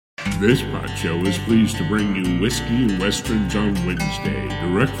This Pot Show is pleased to bring you Whiskey and Westerns on Wednesday,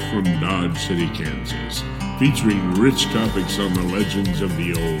 direct from Dodge City, Kansas, featuring rich topics on the legends of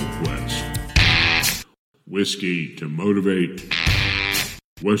the Old West. Whiskey to motivate,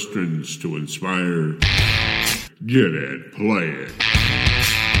 Westerns to inspire. Get it, play it,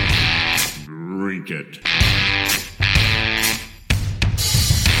 drink it.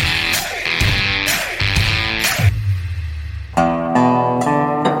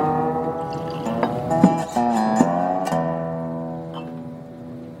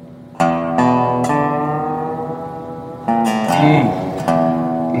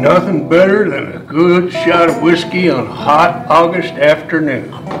 Nothing better than a good shot of whiskey on a hot August afternoon.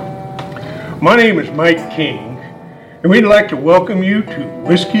 My name is Mike King, and we'd like to welcome you to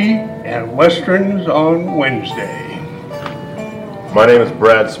Whiskey and Westerns on Wednesday. My name is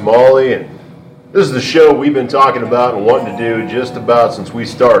Brad Smalley, and this is the show we've been talking about and wanting to do just about since we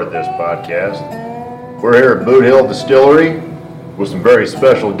started this podcast. We're here at Boot Hill Distillery with some very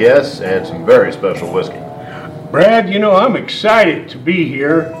special guests and some very special whiskey. Brad, you know, I'm excited to be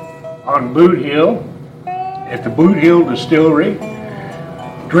here on Boot Hill at the Boot Hill Distillery,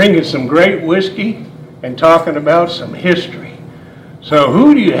 drinking some great whiskey and talking about some history. So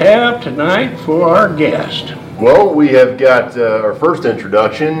who do you have tonight for our guest? Well, we have got our first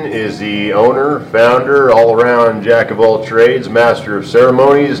introduction is the owner, founder, all-around jack of all trades, master of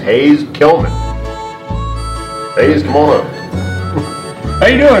ceremonies, Hayes Kelman. Hayes, come on up. How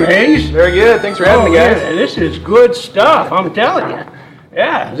you doing, Hayes? Very good. Thanks for having me, guys. Yeah, this is good stuff, I'm telling you.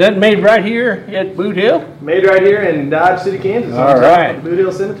 Yeah, is that made right here at Boot Hill? Made right here in Dodge City, Kansas. All right. Boot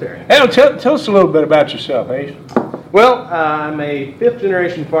Hill Cemetery. Hey, tell us a little bit about yourself, Hayes. Well, I'm a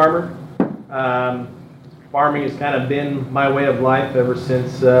fifth-generation farmer. Farming has kind of been my way of life ever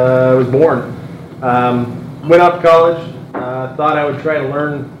since I was born. Went off to college. Thought I would try to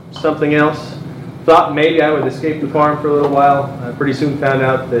learn something else. Thought maybe I would escape the farm for a little while. I pretty soon found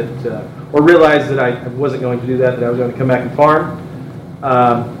out that, or realized that I wasn't going to do that I was going to come back and farm.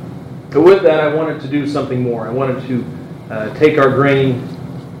 But with that, I wanted to do something more. I wanted to take our grain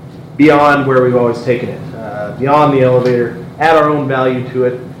beyond where we've always taken it, beyond the elevator, add our own value to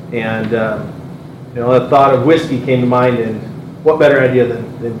it, and the thought of whiskey came to mind, and what better idea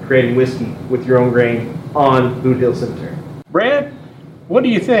than creating whiskey with your own grain on Boot Hill Cemetery. Brad, what do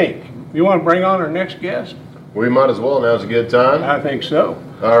you think? You want to bring on our next guest? We might as well. Now's a good time. I think so.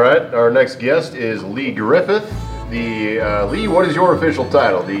 All right. Our next guest is Lee Griffith. Lee, what is your official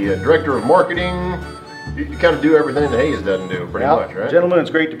title? The Director of Marketing. You kind of do everything that Hayes doesn't do, pretty much, right? Gentlemen, it's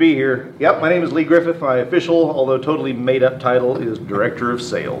great to be here. Yep, my name is Lee Griffith. My official, although totally made-up title is Director of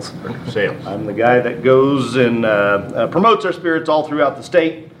Sales. Sales. I'm the guy that goes and promotes our spirits all throughout the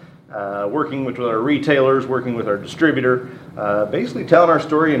state, working with our retailers, working with our distributor, basically telling our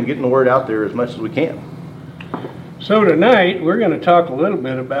story and getting the word out there as much as we can. So tonight, we're going to talk a little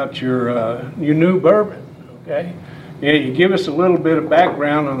bit about your new bourbon, okay? Yeah, you give us a little bit of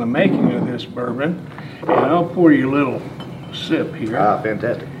background on the making of this bourbon, and I'll pour you a little sip here.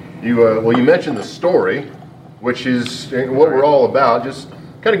 Fantastic. You mentioned the story, which is what we're all about. Just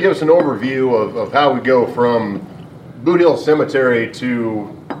kind of give us an overview of how we go from Boot Hill Cemetery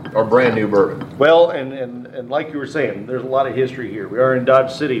to our brand new bourbon. Well, and like you were saying, there's a lot of history here. We are in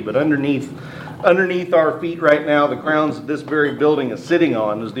Dodge City, but underneath our feet right now, the grounds that this very building is sitting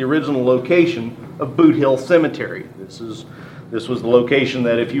on is the original location of Boot Hill Cemetery. This was the location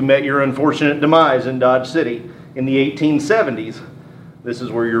that if you met your unfortunate demise in Dodge City in the 1870s, this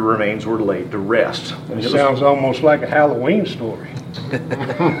is where your remains were laid to rest. It sounds almost like a Halloween story.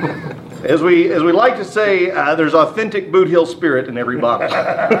 As we like to say, there's authentic Boot Hill spirit in every bottle.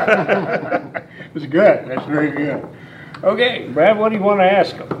 It's good. That's very good. Okay, Brad, what do you want to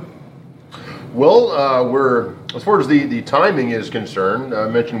ask them? Well, we're as far as the timing is concerned. I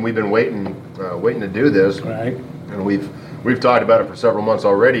mentioned we've been waiting to do this, right? And we've talked about it for several months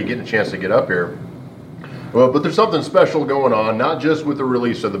already. Getting a chance to get up here, well, but there's something special going on, not just with the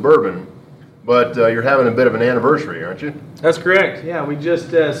release of the bourbon, but you're having a bit of an anniversary, aren't you? That's correct. Yeah, we just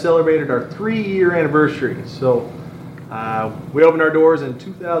celebrated our 3-year anniversary. So we opened our doors in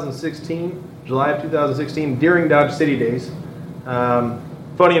 2016, July of 2016, during Dodge City Days.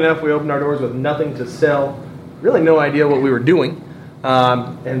 Funny enough, we opened our doors with nothing to sell, really no idea what we were doing.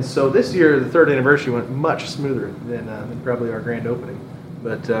 And so this year, the 3rd anniversary went much smoother than probably our grand opening.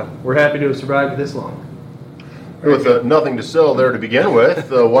 But we're happy to have survived this long. With nothing to sell there to begin with,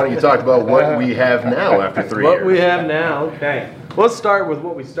 why don't you talk about what we have now after 3 years? What we have now, okay. Let's start with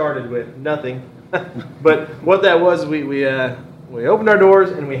what we started with, nothing. But what that was, we opened our doors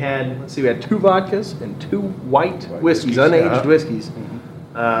and we had 2 vodkas and 2 white whiskeys, unaged whiskeys.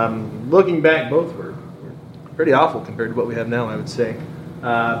 Looking back, both were pretty awful compared to what we have now, I would say.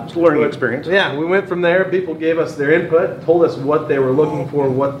 It's a learning experience. Yeah, we went from there. People gave us their input, told us what they were looking for,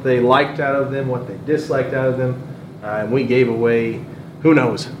 what they liked out of them, what they disliked out of them, and we gave away, who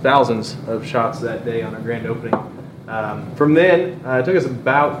knows, thousands of shots that day on our grand opening. From then, it took us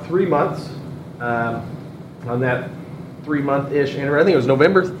about 3 months on that 3-month-ish anniversary. I think it was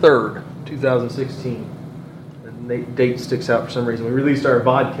November 3rd, 2016. The date sticks out for some reason. We released our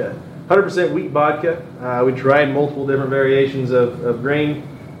vodka. 100% wheat vodka. We tried multiple different variations of grain.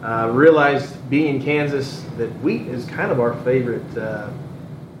 Realized being in Kansas that wheat is kind of our favorite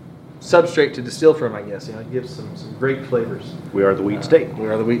substrate to distill from, I guess. It gives some great flavors. We are the wheat state. We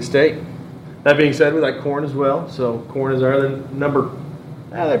are the wheat state. That being said, we like corn as well. So corn is our other number.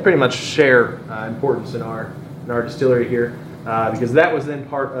 They pretty much share importance in our distillery here because that was then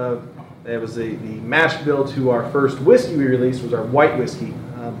part of. It was the mash bill to our first whiskey we released was our white whiskey.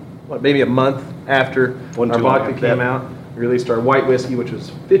 Maybe a month after our vodka came out, we released our white whiskey, which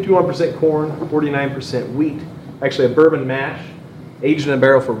was 51% corn, 49% wheat. Actually, a bourbon mash, aged in a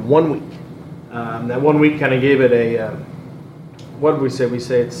barrel for 1 week. That 1 week kind of gave it a, what did we say? We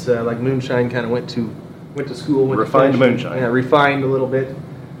say it's like moonshine kind of went to school. Refined moonshine. Yeah, refined a little bit.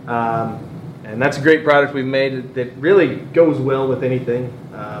 And that's a great product we've made that really goes well with anything.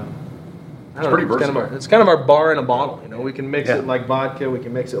 It's pretty versatile. It's kind of our bar in a bottle. We can mix it like vodka. We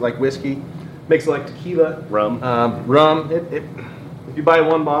can mix it like whiskey. Mix it like tequila. Rum. Rum. If you buy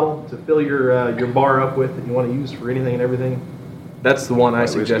one bottle to fill your bar up with that you want to use for anything and everything, that's the one I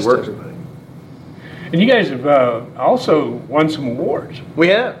suggest to everybody. And you guys have also won some awards. We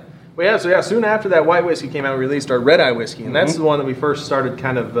have. So yeah, soon after that white whiskey came out, we released our red eye whiskey, and that's the one that we first started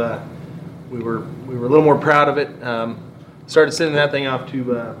kind of. We were a little more proud of it. Started sending that thing off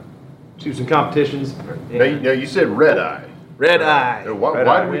to some competitions. Now you said red eye. Red eye.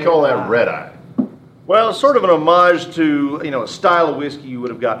 Why do we call that red eye? Well, it's sort of an homage to a style of whiskey you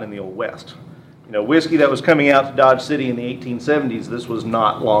would have gotten in the Old West. Whiskey that was coming out to Dodge City in the 1870s. This was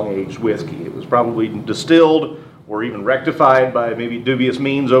not long-aged whiskey. It was probably distilled or even rectified by maybe dubious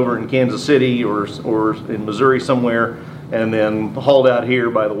means over in Kansas City or in Missouri somewhere, and then hauled out here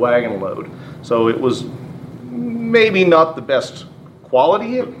by the wagon load. So it was maybe not the best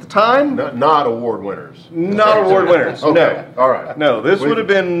quality at the time. Not award winners. Not award winners. Okay. No. All right. No, this would have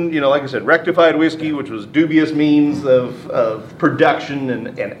been, like I said, rectified whiskey, which was dubious means of production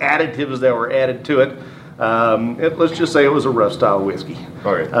and additives that were added to it. Let's just say it was a rough style whiskey.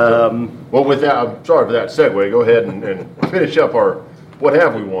 All right. Well, with that, I'm sorry for that segue. Go ahead and finish up what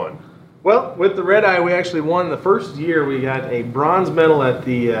have we won? Well, with the red eye, we actually won the first year. We got a bronze medal at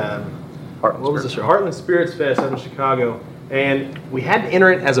the Heartland Spirits Fest up in Chicago. And we had to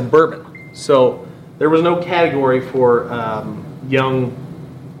enter it as a bourbon. So there was no category for young,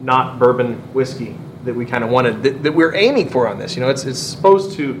 not bourbon whiskey that we kind of wanted, that we're aiming for on this. It's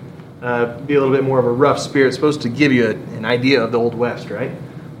supposed to be a little bit more of a rough spirit. It's supposed to give you an idea of the Old West, right?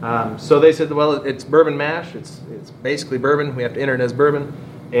 So they said, well, it's bourbon mash. It's basically bourbon. We have to enter it as bourbon.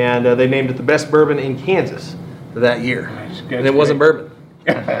 And they named it the best bourbon in Kansas for that year. And it wasn't bourbon.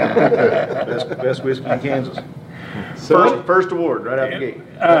 best whiskey in Kansas. So first award right out the gate.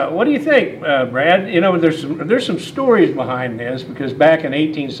 What do you think, Brad? There's some stories behind this because back in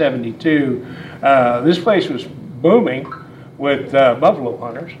 1872, this place was booming with buffalo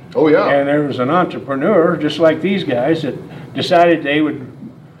hunters. Oh yeah. And there was an entrepreneur just like these guys that decided they would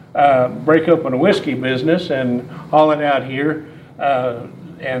break open a whiskey business and haul it out here.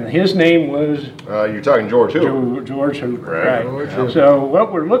 And his name was... you're talking George Hoover. George Hoover, right. George. So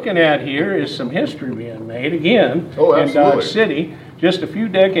what we're looking at here is some history being made, again, in Dodge City, just a few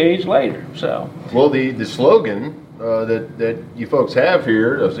decades later. So, well, the slogan that you folks have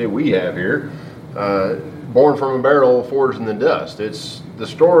here, I say we have here, born from a barrel, forged in the dust. It's the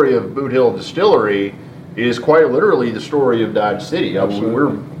story of Boot Hill Distillery is quite literally the story of Dodge City. I mean, we're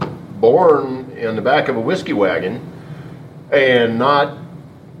born in the back of a whiskey wagon and not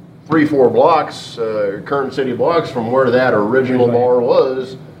 3-4 blocks, current city blocks from where that original bar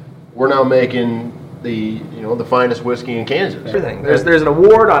was. We're now making the finest whiskey in Kansas. Everything. There's an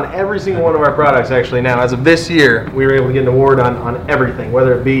award on every single one of our products actually now. As of this year, we were able to get an award on everything,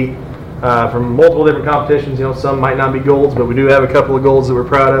 whether it be from multiple different competitions. Some might not be golds, but we do have a couple of golds that we're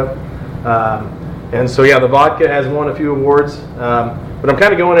proud of. And so yeah, the vodka has won a few awards. But I'm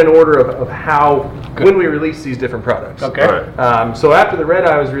kind of going in order of when we release these different products. Okay. Right. So after the red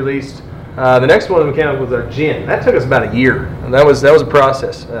eye was released, the next one we came up with was our gin. That took us about a year, and that was a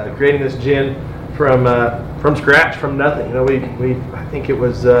process creating this gin from scratch, from nothing. I think it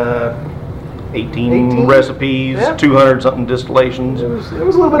was 18 recipes, Yeah. 200 something distillations. It was a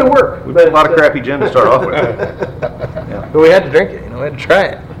little bit of work. We put a lot of crappy gin to start off with. But we had to drink it, we had to try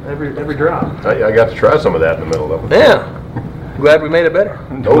it, every drop. I got to try some of that in the middle of it. Yeah. Glad we made it better.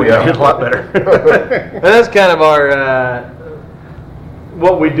 Oh, yeah. It's a lot better. And that's kind of our,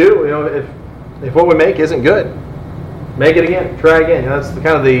 what we do, if what we make isn't good, make it again, try again. That's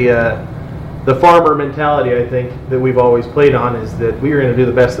kind of the farmer mentality, I think, that we've always played on, is that we are going to do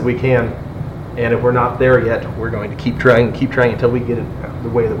the best that we can, and if we're not there yet, we're going to keep trying until we get it the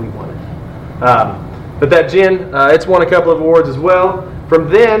way that we want it. But that gin, it's won a couple of awards as well. From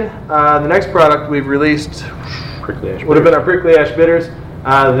then, the next product we've released Prickly Ash would have been our Prickly Ash Bitters.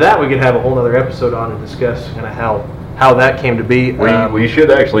 That we could have a whole other episode on and discuss kind of how that came to be. We should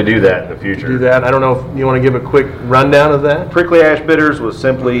actually do that in the future. Do that. I don't know if you want to give a quick rundown of that. Prickly Ash Bitters was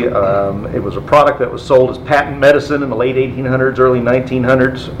simply, it was a product that was sold as patent medicine in the late 1800s, early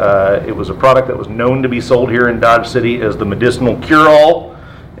 1900s. It was a product that was known to be sold here in Dodge City as the medicinal cure-all.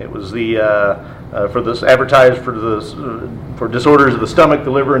 It was advertised for disorders of the stomach,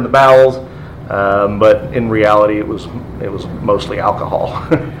 the liver, and the bowels. But in reality, it was mostly alcohol.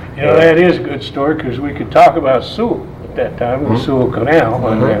 That is a good story, because we could talk about Sewell at that time, the Sewell Canal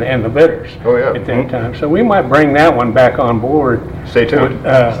and the bitters Oh, yeah. at that time. So we might bring that one back on board. Stay tuned.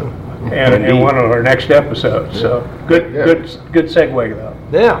 And in one of our next episodes. So good segue though.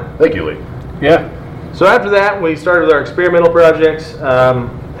 Yeah. Thank you, Lee. Yeah. So after that, we started with our experimental projects.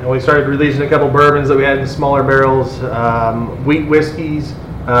 And we started releasing a couple bourbons that we had in smaller barrels, wheat whiskeys.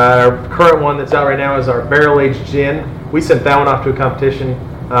 Our current one that's out right now is our barrel-aged gin. We sent that one off to a competition.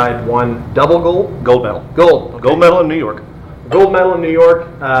 It won double gold? Gold medal. Gold. Okay. Gold medal in New York. Gold medal in New York.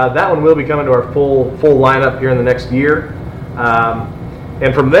 That one will be coming to our full lineup here in the next year.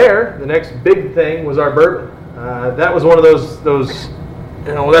 And from there, the next big thing was our bourbon. That was one of those,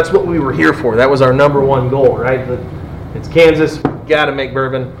 that's what we were here for. That was our number one goal, right? It's Kansas, got to make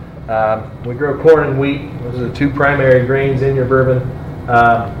bourbon. We grow corn and wheat. Those are the two primary grains in your bourbon.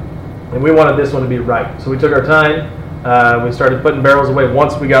 And we wanted this one to be right. So we took our time. We started putting barrels away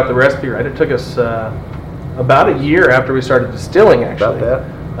once we got the recipe right. It took us about a year after we started distilling, actually,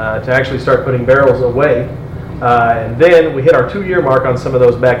 to actually start putting barrels away. And then we hit our 2-year mark on some of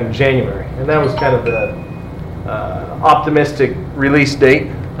those back in January. And that was kind of the optimistic release date.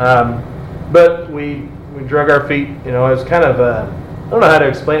 But we drug our feet. It was kind of, I don't know how to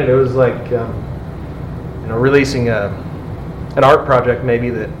explain it. It was like, releasing an art project maybe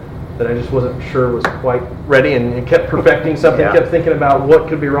that I just wasn't sure was quite ready, and kept perfecting something, kept thinking about what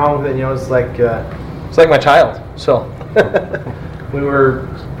could be wrong with it. It's like my child. So we were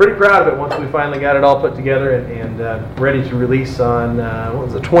pretty proud of it once we finally got it all put together and ready to release on, what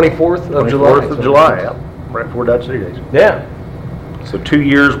was it, 24th of July? 24th of July, yeah. Right before Dodge City Days. Yeah. So 2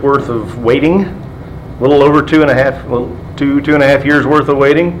 years worth of waiting, a little over 2.5 years worth of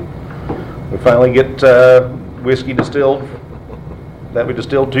waiting. We finally get whiskey distilled that we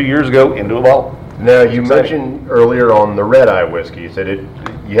distilled 2 years ago into a bottle. Now, you mentioned earlier on the Red Eye whiskey, you said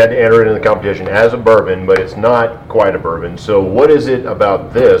you had to enter it in the competition as a bourbon, but it's not quite a bourbon. So what is it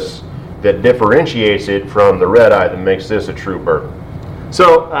about this that differentiates it from the Red Eye that makes this a true bourbon?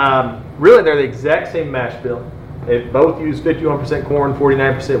 So really, they're the exact same mash bill. They both use 51% corn,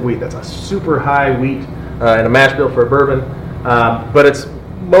 49% wheat. That's a super high wheat and a mash bill for a bourbon. But it's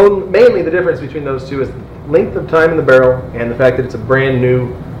mainly the difference between those two is length of time in the barrel and the fact that it's a brand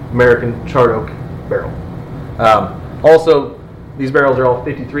new American charred oak barrel. Also, these barrels are all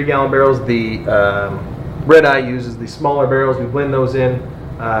 53-gallon barrels. The Red Eye uses the smaller barrels. We blend those in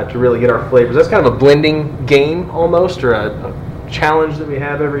to really get our flavors. That's kind of a blending game almost, or a challenge that we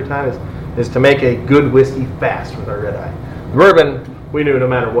have every time is to make a good whiskey fast with our Red Eye. The bourbon, we knew no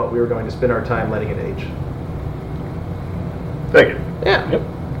matter what, we were going to spend our time letting it age. Thank you. Yeah. Yep.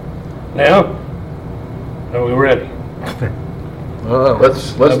 Now, are we ready?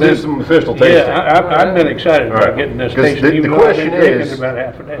 Let's do some official tasting. Yeah, I've been excited about Right. getting this 'Cause tasting. the even though I've question been drinking is, about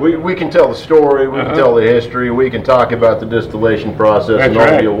half a day. We can tell the story, we can tell the history, we can talk about the distillation process and all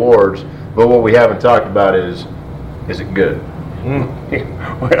That's right. the awards, but what we haven't talked about is it good? Well,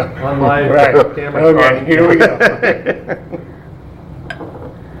 On live right. camera. Okay, here we go.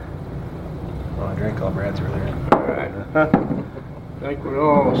 Oh, I drank all Brad's earlier. All right. I think we're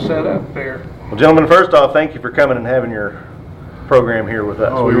all set up there. Well, gentlemen, first off, thank you for coming and having your program here with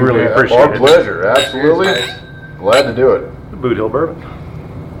us. We really appreciate Our it. pleasure, absolutely. Glad to do it. The Boot Hill Bourbon.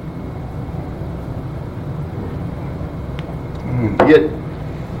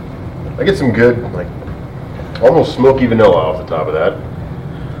 I get some good, like, almost smoky vanilla off the top of that.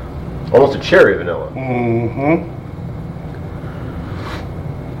 Almost a cherry vanilla. Mm-hmm.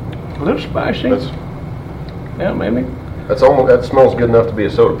 A little spicy. Yeah, maybe. That smells good enough to be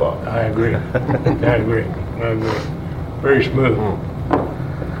a soda pop. I agree. I agree. Very smooth.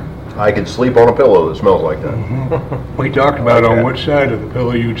 I could sleep on a pillow that smells like that. We talked about on which side of the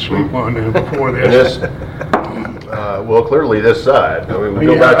pillow you'd sleep on before And this. well, clearly this side. I mean, we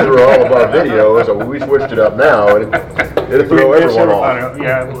go back through all of our videos, and we switched it up now, and it'd throw everyone off.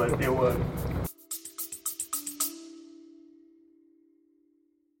 Yeah, it would. It would.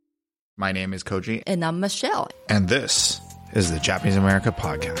 My name is Koji. And I'm Michelle. And this is the Japanese America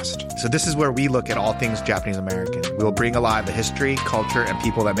Podcast. So this is where we look at all things Japanese American. We will bring alive the history, culture, and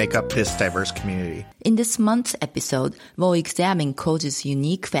people that make up this diverse community. In this month's episode, we'll examine Koji's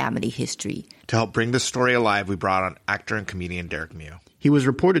unique family history. To help bring this story alive, we brought on actor and comedian Derek Mew. He was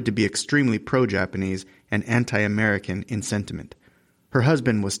reported to be extremely pro-Japanese and anti-American in sentiment. Her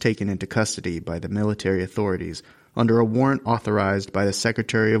husband was taken into custody by the military authorities under a warrant authorized by the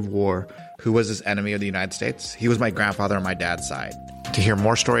Secretary of War. Who was this enemy of the United States? He was my grandfather on my dad's side. To hear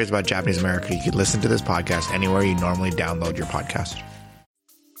more stories about Japanese America, you can listen to this podcast anywhere you normally download your podcast.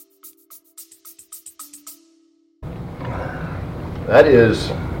 That is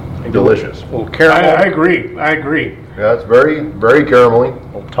delicious. A little caramel. I agree. I agree. Yeah, it's very, very caramelly. A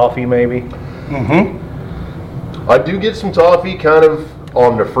little toffee maybe. I do get some toffee kind of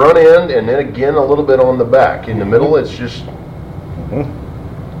on the front end, and then again a little bit on the back. In the middle, it's just,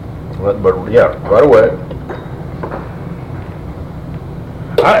 but yeah, right away.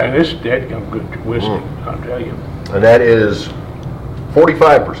 This is dead-gum good whiskey, I'll tell you. And that is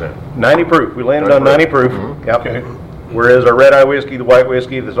 45%. 90 proof. We landed on 90 proof. Yep. Okay. Whereas our red eye whiskey, the white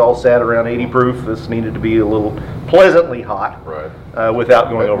whiskey, that's all sat around 80 proof. This needed to be a little pleasantly hot, Right. without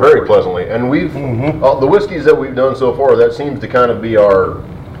going over. Very pleasantly. And we've, the whiskeys that we've done so far, that seems to kind of be our,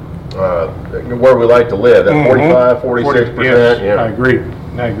 where we like to live, at 45, 46%. Yes, Yeah. I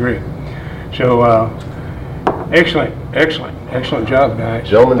agree. So, excellent job, guys.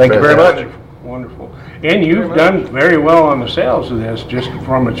 Gentlemen, Thank you very fantastic. much. Wonderful. And you've done very well on the sales of this just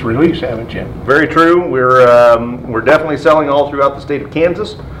from its release, haven't you? Very true. We're definitely selling all throughout the state of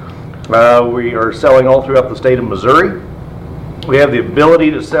Kansas. We are selling all throughout the state of Missouri. We have the ability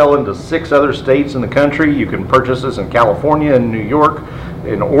to sell into 6 other states in the country. You can purchase this in California, in New York,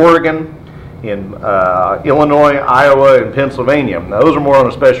 in Oregon, in Illinois, Iowa, and Pennsylvania. Now, those are more on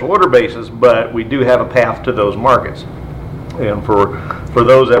a special order basis, but we do have a path to those markets. And for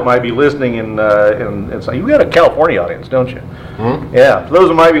those that might be listening and so you've got a California audience, don't you? Mm-hmm. Yeah. For those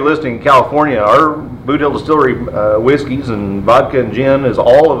that might be listening in California, our Boot Hill Distillery whiskeys and vodka and gin is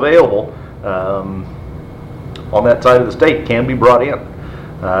all available on that side of the state. Can be brought in,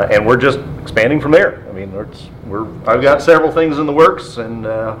 and we're just expanding from there. I mean, I've got several things in the works, and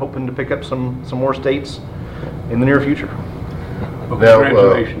hoping to pick up some more states in the near future. Well, Now,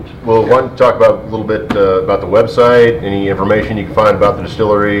 congratulations. we'll want to talk about a little bit about the website, any information you can find about the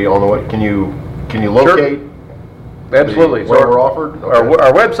distillery on the way. Can you locate? Absolutely. What we're offered?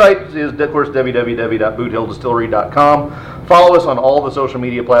 Our website is, of course, www.boothilldistillery.com. Follow us on all the social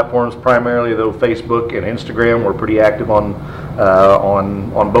media platforms, primarily though Facebook and Instagram. We're pretty active on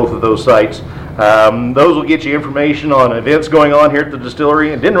both of those sites. Those will get you information on events going on here at the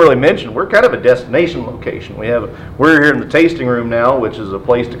distillery. And didn't really mention, we're kind of a destination location. We're here in the tasting room now, which is a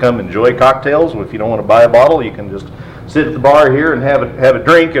place to come enjoy cocktails. If you don't want to buy a bottle, you can just sit at the bar here and have a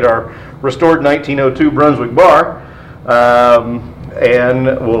drink at our restored 1902 Brunswick bar. And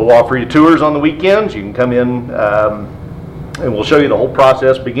we'll offer you tours on the weekends. You can come in and we'll show you the whole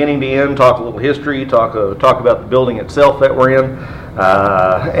process beginning to end, talk a little history, talk about the building itself that we're in,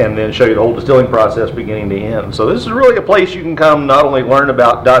 and then show you the whole distilling process beginning to end. So this is really a place you can come not only learn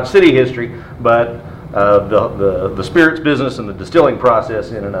about Dodge City history, but the spirits business and the distilling process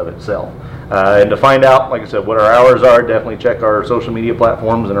in and of itself. And to find out, like I said, what our hours are, definitely check our social media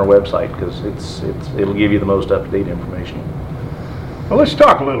platforms and our website, because it'll give you the most up-to-date information. Well, let's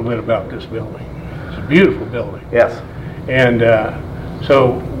talk a little bit about this building. It's a beautiful building. Yes. And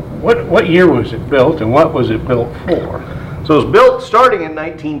so what year was it built, and what was it built for? So it was built starting in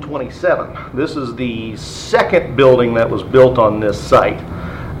 1927. This is the second building that was built on this site.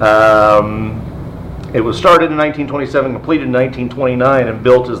 It was started in 1927, completed in 1929, and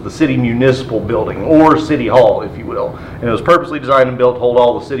built as the City Municipal Building, or City Hall, if you will. And it was purposely designed and built to hold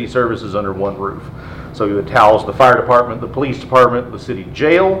all the city services under one roof. So it would house the fire department, the police department, the city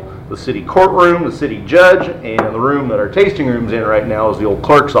jail, the city courtroom, the city judge, and the room that our tasting room's in right now is the old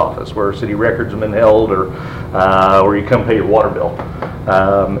clerk's office, where city records have been held, or where you come pay your water bill.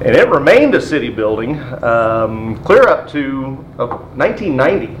 And it remained a city building clear up to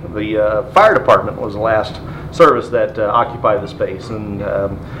 1990. The fire department was the last service that occupied the space, and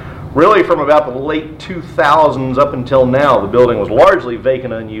really from about the late 2000s up until now, the building was largely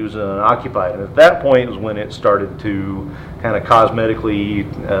vacant, unused, and unoccupied. And at that point was when it started to kind of cosmetically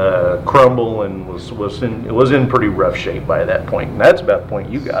crumble and was in pretty rough shape by that point. And that's about the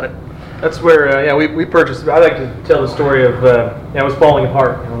point you got it. That's where we purchased. I like to tell the story of it was falling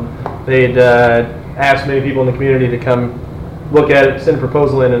apart. They'd asked many people in the community to come look at it, send a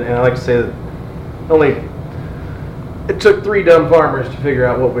proposal in, and I like to say that it took 3 dumb farmers to figure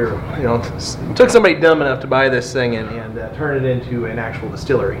out what we were. It took somebody dumb enough to buy this thing and turn it into an actual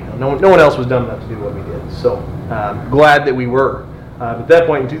distillery. No one else was dumb enough to do what we did. So glad that we were. At that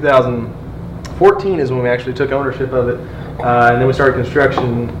point in 2014 is when we actually took ownership of it. And then we started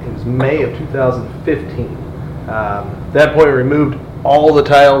construction. It was May of 2015. At that point, we removed all the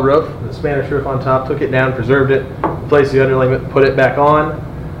tile roof, the Spanish roof on top, took it down, preserved it, replaced the underlayment, put it back on,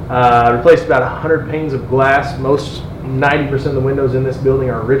 replaced about 100 panes of glass. 90% of the windows in this building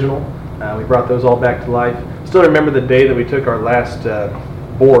are original. We brought those all back to life. Still remember the day that we took our last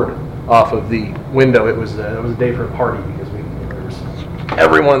board off of the window. It was a day for a party because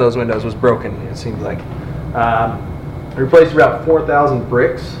every one of those windows was broken, it seems like. We replaced about 4,000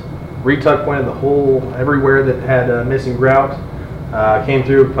 bricks, retuck pointed the hole everywhere that had missing grout. Came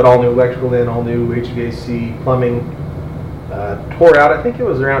through, put all new electrical in, all new HVAC, plumbing. Tore out, I think it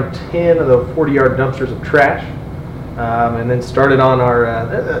was around 10 of the 40-yard dumpsters of trash. And then started on our,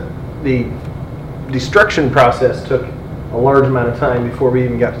 the destruction process took a large amount of time before we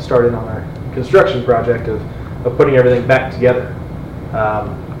even got to started on our construction project of putting everything back together.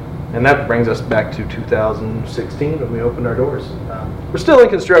 And that brings us back to 2016 when we opened our doors. We're still in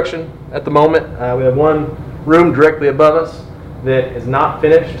construction at the moment. We have one room directly above us that is not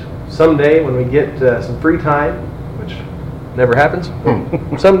finished. Someday when we get some free time, which never happens,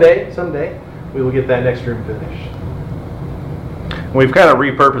 someday we will get that next room finished. We've kind of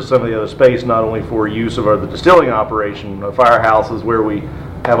repurposed some of the other space not only for use of the distilling operation. The firehouse is where we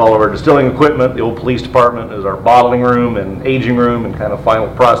have all of our distilling equipment. The old police department is our bottling room and aging room and kind of final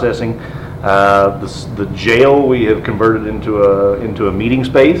processing. The jail we have converted into a meeting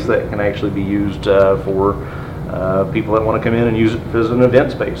space that can actually be used for people that want to come in and use it as an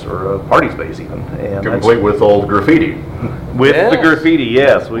event space or a party space even. And complete with old graffiti. The graffiti,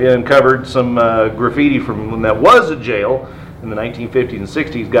 yes. We uncovered some graffiti from when that was a jail. In the 1950s and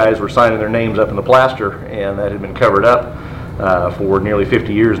 60s, guys were signing their names up in the plaster, and that had been covered up for nearly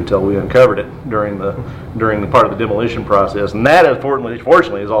 50 years until we uncovered it during the part of the demolition process. And that,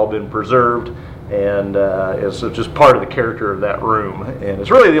 fortunately, has all been preserved, and is just part of the character of that room. And it's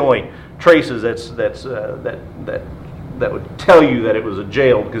really the only traces that would tell you that it was a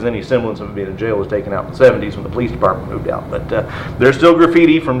jail, because any semblance of it being a jail was taken out in the 70s when the police department moved out. But there's still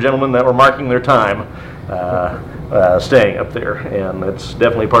graffiti from gentlemen that were marking their time staying up there, and that's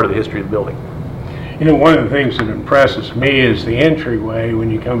definitely part of the history of the building. One of the things that impresses me is the entryway when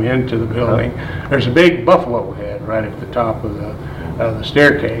you come into the building. There's a big buffalo head right at the top of the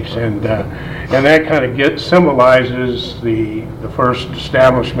staircase, and that kind of symbolizes the first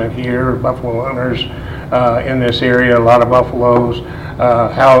establishment here, buffalo hunters in this area, a lot of buffaloes,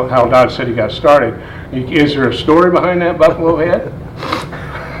 how Dodge City got started. Is there a story behind that buffalo head?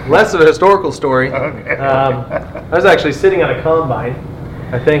 Less of a historical story. Okay. I was actually sitting on a combine,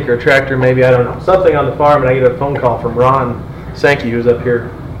 I think, or a tractor maybe, I don't know, something on the farm, and I get a phone call from Ron Sankey, who's up here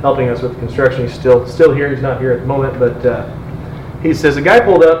helping us with construction. He's still here. He's not here at the moment, but he says a guy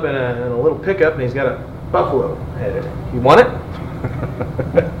pulled up in a little pickup, and he's got a buffalo head in it. You want it?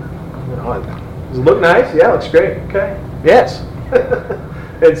 Does it look nice? Yeah, it looks great. Okay. Yes.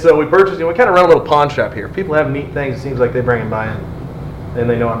 And so we purchased it. We kind of run a little pawn shop here. If people have neat things, it seems like they bring them by, and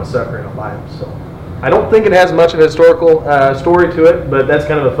they know I'm a sucker and I'll buy them. So I don't think it has much of a historical story to it, but that's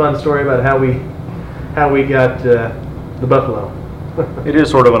kind of a fun story about how we got the buffalo. It is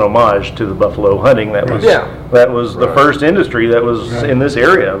sort of an homage to the buffalo hunting that was the first industry that was in this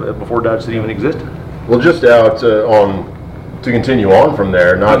area before Dodge City even existed. Well, just out to continue on from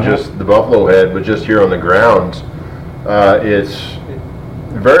there, not just the buffalo head, but just here on the ground, it's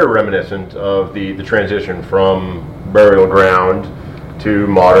very reminiscent of the transition from burial ground to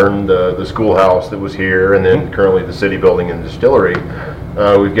modern, the schoolhouse that was here, and then currently the city building and distillery.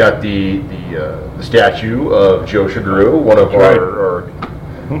 We've got the statue of Joe Chagru, one of our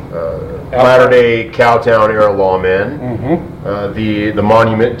Latter-day Cowtown era lawmen. The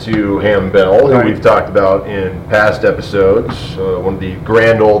monument to Ham Bell, who we've talked about in past episodes, one of the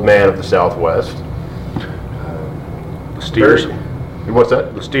grand old man of the Southwest. The steers. What's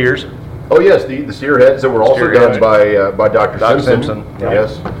that? The steers. Oh yes, the steer heads that were also done by Dr. Simpson.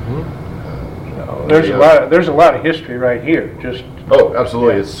 Yes. There's a lot of history right here. Just Oh,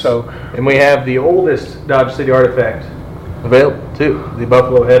 absolutely. And we have the oldest Dodge City artifact available too, the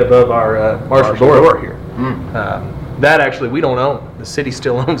buffalo head above our marshal door here. That actually we don't own. The city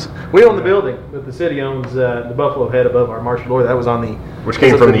still owns. We own the building, but the city owns the buffalo head above our marshal door. That was on the which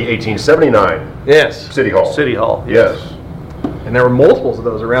came from the 1879 City Hall. City Hall. Yes. And there were multiples of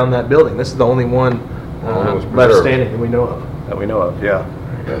those around that building. This is the only one left standing that we know of. Yeah.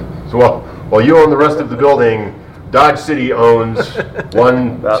 So while you own the rest of the building, Dodge City owns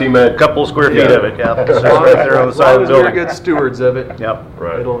one cement. A couple square feet of it, yeah. As long as we're good stewards of it, Yep.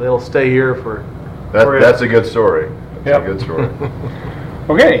 Right. it'll stay here for. That's a good story. That's a good story.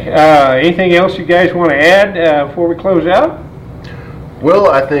 Okay, anything else you guys want to add before we close out?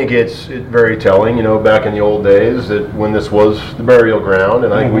 Well, I think it's very telling, back in the old days that when this was the burial ground,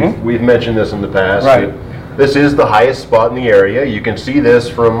 and I think we've mentioned this in the past, Right. that this is the highest spot in the area. You can see this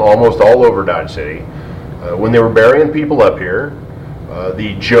from almost all over Dodge City. When they were burying people up here,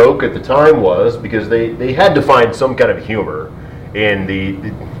 the joke at the time was, because they had to find some kind of humor in the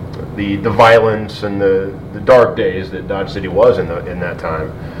violence and the dark days that Dodge City was in that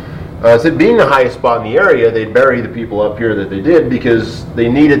time. So being the highest spot in the area, they'd bury the people up here that they did because they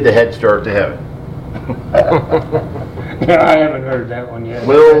needed the head start to heaven. I haven't heard that one yet.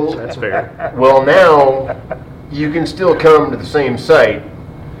 Well, That's fair. Well, now you can still come to the same site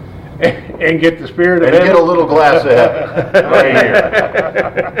And get the spirit of and get heaven. a little glass of heaven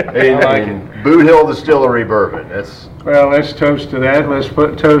right here in Boot Hill Distillery bourbon. Well, let's toast to that. Let's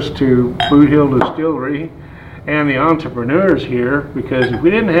toast to Boot Hill Distillery and the entrepreneurs here, because if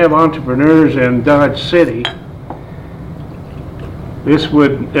we didn't have entrepreneurs in Dodge City, this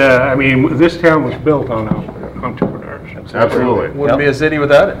would, this town was built on entrepreneurs. Absolutely. Wouldn't be a city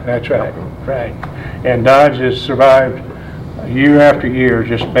without it. That's right, right. And Dodge has survived year after year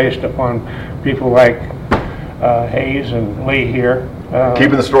just based upon people like Hayes and Lee here.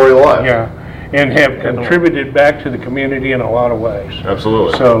 Keeping the story alive. Yeah, and have contributed back to the community in a lot of ways.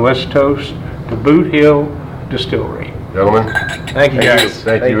 Absolutely. So let's toast to Boot Hill Distillery. Gentlemen, Thank you, guys.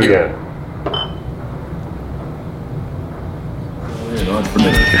 thank you again.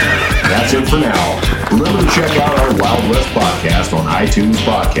 That's it for now. Remember to check out our Wild West podcast on iTunes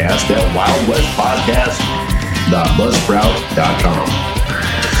Podcast at wildwestpodcast.buzzsprout.com.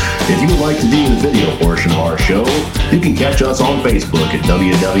 If you would like to view the video portion of our show, you can catch us on Facebook at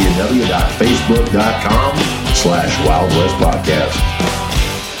www.facebook.com/Wild West Podcast.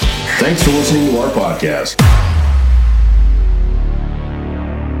 Thanks for listening to our podcast.